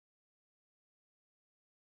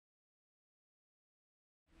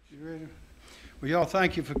You ready? Well, y'all,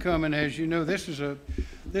 thank you for coming. As you know, this is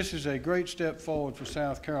a great step forward for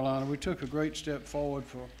South Carolina. We took a great step forward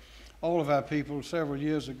for all of our people several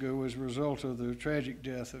years ago as a result of the tragic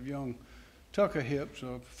death of young Tucker Hips,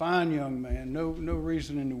 a fine young man. No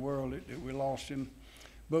reason in the world that we lost him,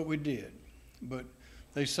 but we did. But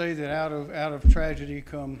they say that out of tragedy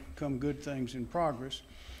come good things in progress,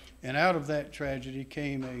 and out of that tragedy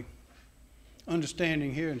came a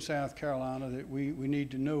understanding here in South Carolina that we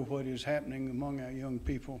need to know what is happening among our young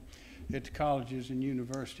people at the colleges and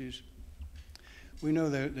universities. We know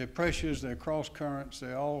there are pressures, there are cross currents,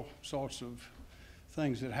 there are all sorts of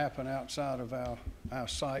things that happen outside of our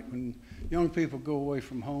sight when young people go away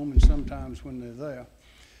from home and sometimes when they're there.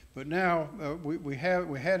 But now we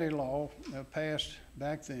had a law passed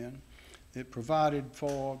back then that provided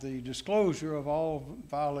for the disclosure of all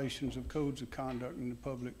violations of codes of conduct in the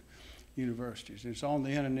public universities. It's on the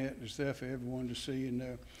internet, it's there for everyone to see, and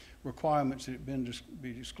there are requirements that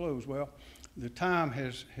be disclosed. Well, the time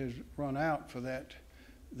has run out for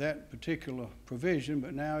that particular provision,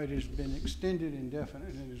 but now it has been extended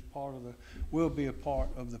indefinitely and is will be a part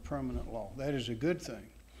of the permanent law. That is a good thing.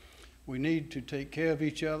 We need to take care of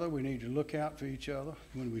each other. We need to look out for each other.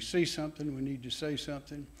 When we see something, we need to say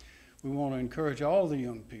something. We want to encourage all the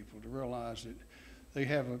young people to realize that they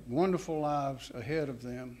have wonderful lives ahead of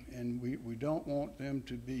them, and we don't want them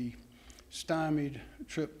to be stymied,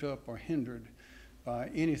 tripped up, or hindered by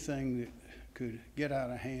anything that could get out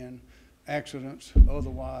of hand, accidents,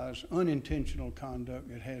 otherwise unintentional conduct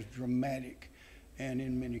that has dramatic and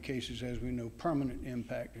in many cases, as we know, permanent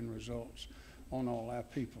impact and results on all our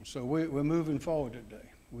people. So we're moving forward today.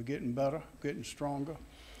 We're getting better, getting stronger,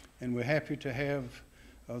 and we're happy to have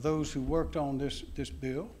those who worked on this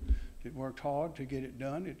bill. It worked hard to get it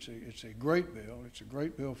done. It's a great bill. It's a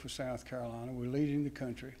great bill for South Carolina. We're leading the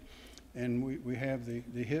country, and we have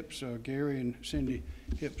the Hips. Gary and Cindy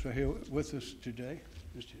Hips are here with us today.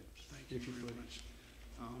 Mr. Hips, thank you very much.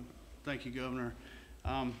 Thank you, Governor.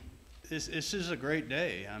 This is a great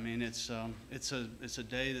day. I mean, it's a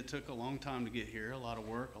day that took a long time to get here, a lot of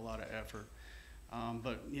work, a lot of effort.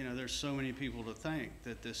 But you know, there's so many people to thank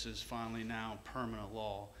that this is finally now permanent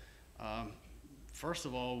law. First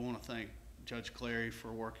of all, I want to thank Judge Clary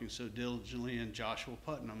for working so diligently, and Joshua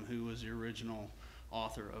Putnam, who was the original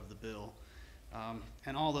author of the bill,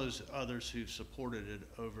 and all those others who've supported it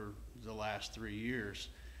over the last 3 years.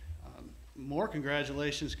 More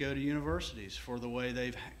congratulations go to universities for the way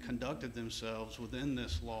they've conducted themselves within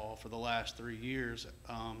this law for the last 3 years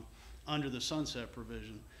under the sunset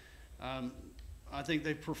provision. I think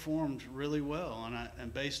they've performed really well,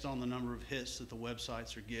 and based on the number of hits that the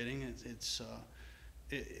websites are getting,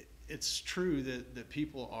 it's true that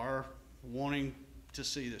people are wanting to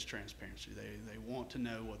see this transparency. They want to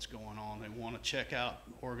know what's going on. They want to check out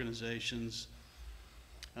organizations,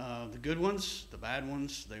 the good ones, the bad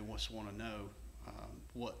ones. They just want to know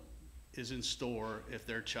what is in store if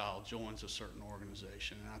their child joins a certain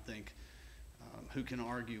organization. And I think who can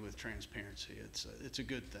argue with transparency? It's a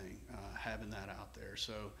good thing having that out there.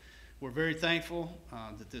 So we're very thankful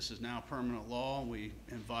that this is now permanent law. We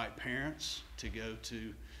invite parents to go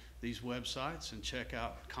to these websites and check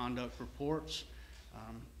out conduct reports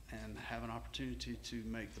and have an opportunity to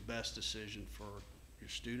make the best decision for your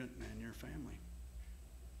student and your family.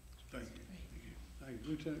 Thank you. Thank you.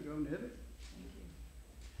 Lieutenant Governor Hibbett.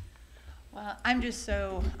 Well, I'm just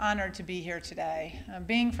so honored to be here today.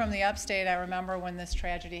 Being from the upstate, I remember when this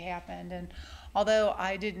tragedy happened, and although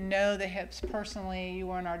I didn't know the Hips personally, you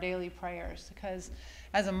were in our daily prayers, because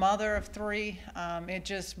as a mother of 3, it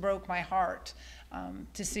just broke my heart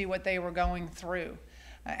to see what they were going through.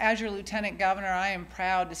 As your Lieutenant Governor, I am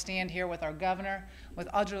proud to stand here with our governor, with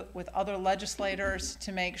other legislators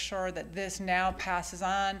to make sure that this now passes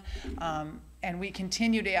on and we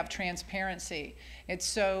continue to have transparency. It's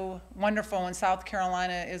so wonderful when South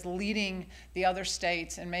Carolina is leading the other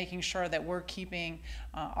states and making sure that we're keeping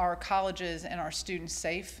our colleges and our students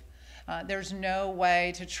safe. There's no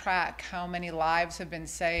way to track how many lives have been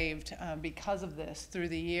saved because of this through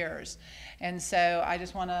the years. And so I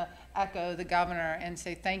just want to echo the governor and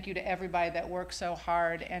say thank you to everybody that worked so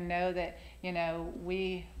hard, and know that, you know,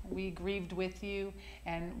 we grieved with you,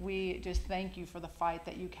 and we just thank you for the fight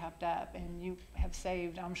that you kept up, and you have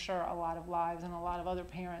saved, I'm sure, a lot of lives and a lot of other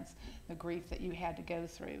parents, the grief that you had to go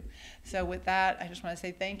through. So with that, I just want to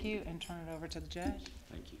say thank you and turn it over to the judge.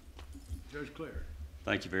 Thank you. Judge Clary.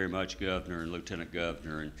 Thank you very much, Governor and Lieutenant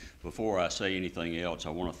Governor. And before I say anything else, I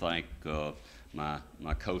want to thank my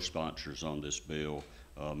co-sponsors on this bill,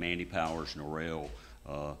 Mandy Powers Norrell,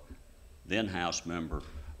 then House member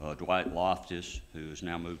Dwight Loftus, who has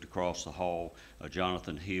now moved across the hall,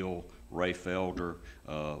 Jonathan Hill, Ray Felder,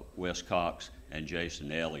 Wes Cox, and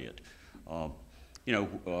Jason Elliott. In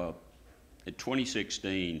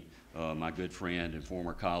 2016, my good friend and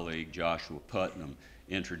former colleague Joshua Putnam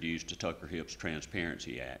introduced the Tucker Hips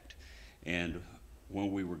Transparency Act. And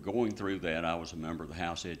when we were going through that, I was a member of the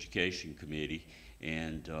House Education Committee,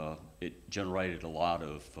 and it generated a lot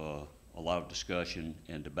of discussion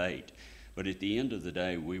and debate. But at the end of the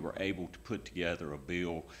day, we were able to put together a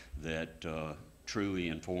bill that truly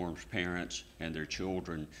informs parents and their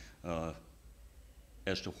children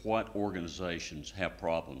as to what organizations have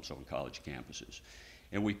problems on college campuses.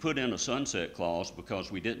 And we put in a sunset clause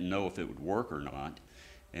because we didn't know if it would work or not.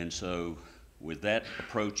 And so with that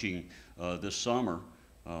approaching this summer,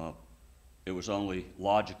 it was only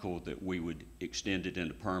logical that we would extend it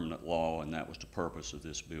into permanent law, and that was the purpose of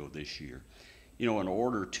this bill this year. In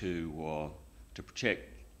order to protect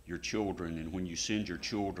your children, and when you send your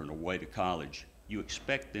children away to college, you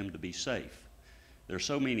expect them to be safe. There are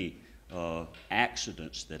so many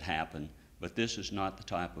accidents that happen, but this is not the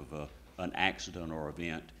type of an accident or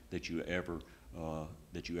event that you ever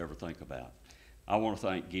think about. I want to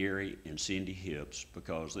thank Gary and Cindy Hips,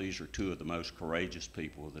 because these are two of the most courageous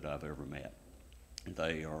people that I've ever met.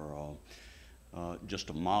 They are just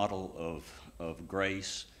a model of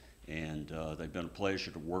grace, and they've been a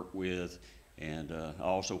pleasure to work with. And I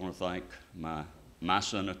also want to thank my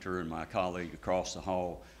senator and my colleague across the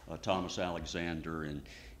hall, Thomas Alexander, and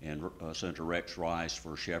Senator Rex Rice,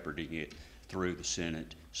 for shepherding it through the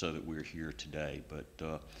Senate so that we're here today. But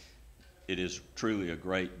it is truly a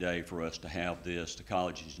great day for us to have this. The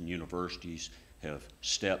colleges and universities have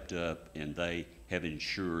stepped up, and they have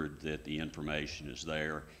ensured that the information is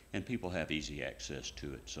there and people have easy access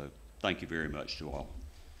to it. So thank you very much to all.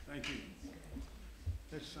 Thank you.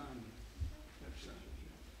 Let's sign it. Let's sign it.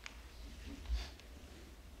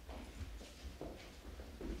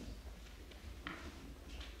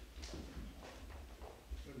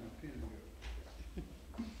 Where'd my pen go?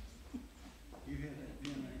 You had that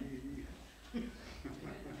pen I gave you.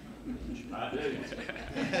 I do.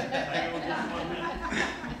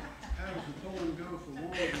 How does the poem go for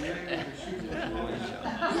war and name of the shooting voice?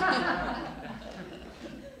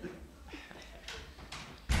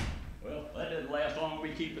 Well, that didn't last long. We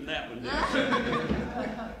keeping that one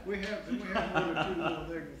down. We have one or two more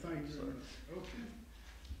there. Thank you. Okay.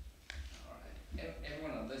 All right.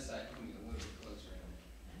 Everyone on this side,